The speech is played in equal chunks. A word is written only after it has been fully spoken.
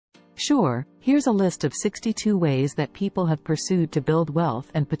Sure, here's a list of 62 ways that people have pursued to build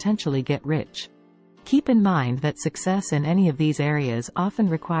wealth and potentially get rich. Keep in mind that success in any of these areas often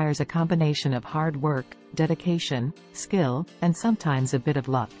requires a combination of hard work, dedication, skill, and sometimes a bit of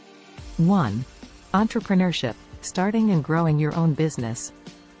luck. 1. Entrepreneurship, starting and growing your own business.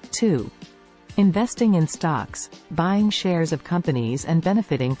 2. Investing in stocks, buying shares of companies and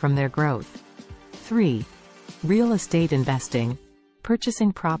benefiting from their growth. 3. Real estate investing,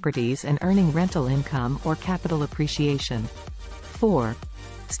 purchasing properties and earning rental income or capital appreciation. 4.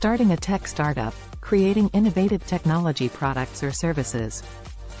 Starting a tech startup, creating innovative technology products or services.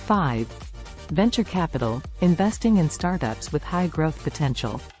 5. Venture capital, investing in startups with high growth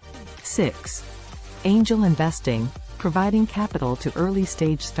potential. 6. Angel investing, providing capital to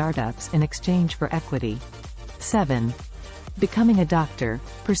early-stage startups in exchange for equity. 7. Becoming a doctor,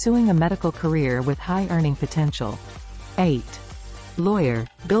 pursuing a medical career with high earning potential. 8. Lawyer,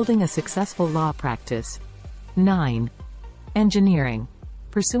 building a successful law practice. 9. Engineering,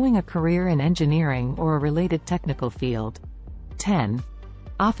 pursuing a career in engineering or a related technical field. 10.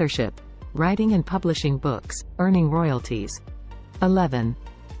 Authorship, writing and publishing books, earning royalties. 11.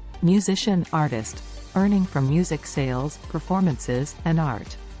 Musician, artist, earning from music sales, performances, and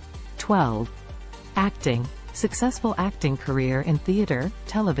art. 12. Acting, successful acting career in theater,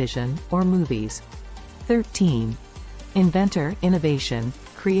 television, or movies. 13. Inventor, innovation,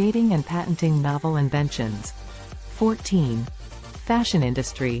 creating and patenting novel inventions. 14. Fashion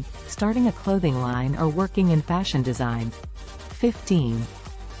industry, starting a clothing line or working in fashion design. 15.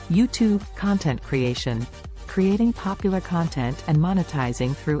 YouTube, content creation, creating popular content and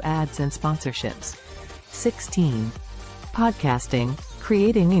monetizing through ads and sponsorships. 16. Podcasting,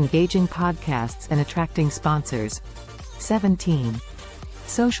 creating engaging podcasts and attracting sponsors. 17.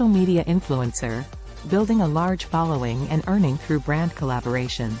 Social media influencer, building a large following and earning through brand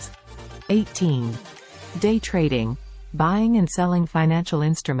collaborations. 18. Day trading, buying and selling financial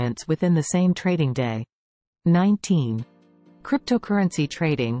instruments within the same trading day. 19. Cryptocurrency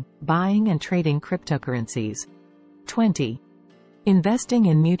trading, buying and trading cryptocurrencies. 20. Investing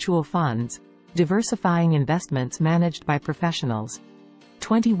in mutual funds, diversifying investments managed by professionals.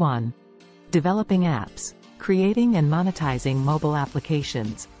 21. Developing apps, creating and monetizing mobile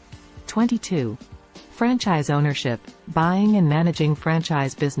applications. 22. Franchise ownership, buying and managing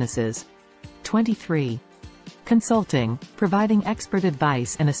franchise businesses. 23. Consulting, providing expert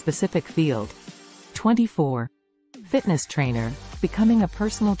advice in a specific field. 24. Fitness trainer, becoming a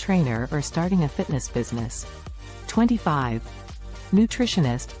personal trainer or starting a fitness business. 25.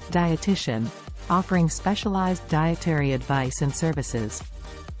 Nutritionist, dietitian, offering specialized dietary advice and services.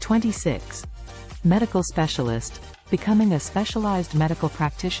 26. Medical specialist, becoming a specialized medical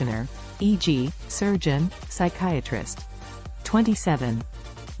practitioner, e.g., surgeon, psychiatrist. 27.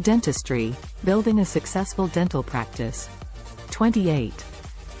 Dentistry, building a successful dental practice. 28.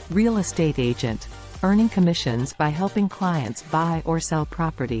 Real estate agent, earning commissions by helping clients buy or sell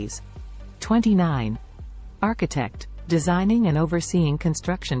properties. 29. Architect, designing and overseeing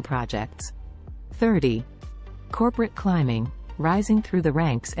construction projects. 30. Corporate climbing, rising through the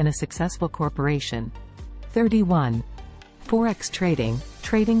ranks in a successful corporation. 31. Forex trading,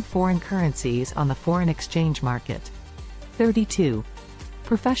 trading foreign currencies on the foreign exchange market. 32.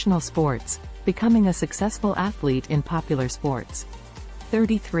 Professional sports, becoming a successful athlete in popular sports.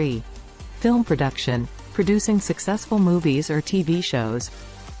 33. Film production, producing successful movies or TV shows.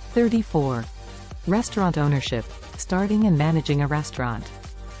 34. Restaurant ownership, starting and managing a restaurant.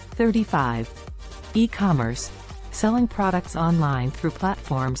 35. E-commerce, selling products online through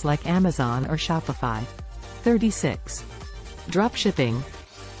platforms like Amazon or Shopify. 36. Dropshipping,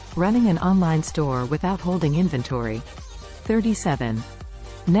 running an online store without holding inventory. 37.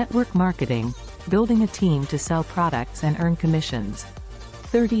 Network marketing, building a team to sell products and earn commissions.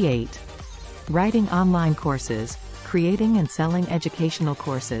 38. Writing online courses, creating and selling educational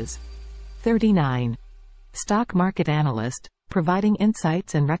courses. 39. Stock market analyst, providing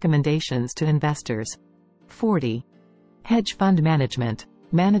insights and recommendations to investors. 40. Hedge fund management,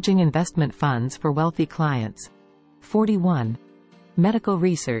 managing investment funds for wealthy clients. 41. Medical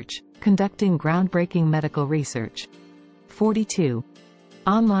research, conducting groundbreaking medical research. 42.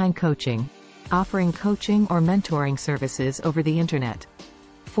 Online coaching, offering coaching or mentoring services over the internet.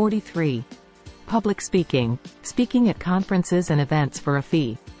 43. Public speaking, speaking at conferences and events for a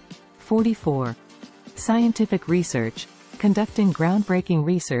fee. 44. Scientific research, conducting groundbreaking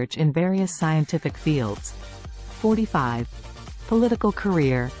research in various scientific fields. 45. Political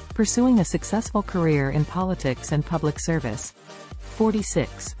career, pursuing a successful career in politics and public service.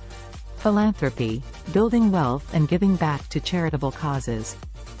 46. Philanthropy, building wealth and giving back to charitable causes.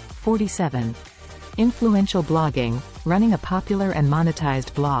 47. Influential blogging, running a popular and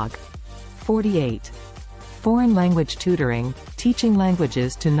monetized blog. 48. Foreign language tutoring, teaching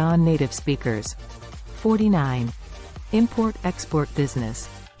languages to non-native speakers. 49. Import-export business,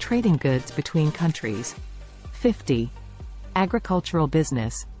 trading goods between countries. 50. Agricultural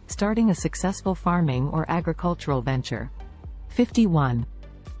business, starting a successful farming or agricultural venture. 51.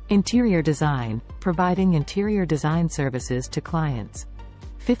 Interior design, providing interior design services to clients.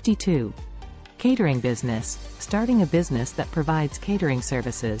 52. Catering business, starting a business that provides catering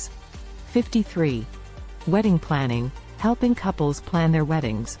services. 53. Wedding planning, helping couples plan their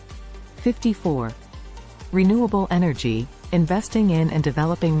weddings. 54. Renewable energy, investing in and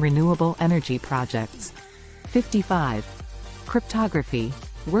developing renewable energy projects. 55. Cryptography,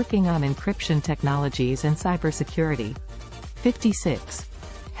 working on encryption technologies and cybersecurity. 56.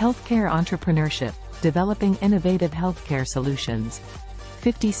 Healthcare entrepreneurship, developing innovative healthcare solutions.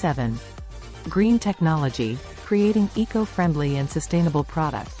 57. Green technology, creating eco-friendly and sustainable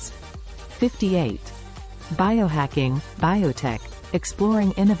products. 58. Biohacking, biotech,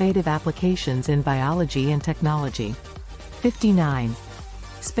 exploring innovative applications in biology and technology. 59.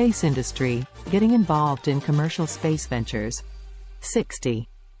 Space industry, getting involved in commercial space ventures. 60.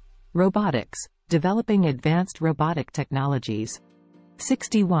 Robotics, developing advanced robotic technologies.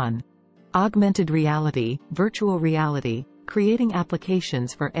 61. Augmented reality, virtual reality, creating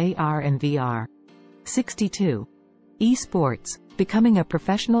applications for AR and VR. 62. Esports, becoming a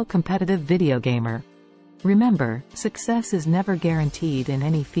professional competitive video gamer. Remember, success is never guaranteed in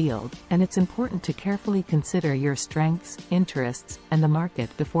any field, and it's important to carefully consider your strengths, interests, and the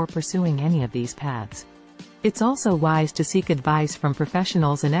market before pursuing any of these paths. It's also wise to seek advice from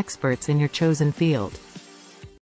professionals and experts in your chosen field.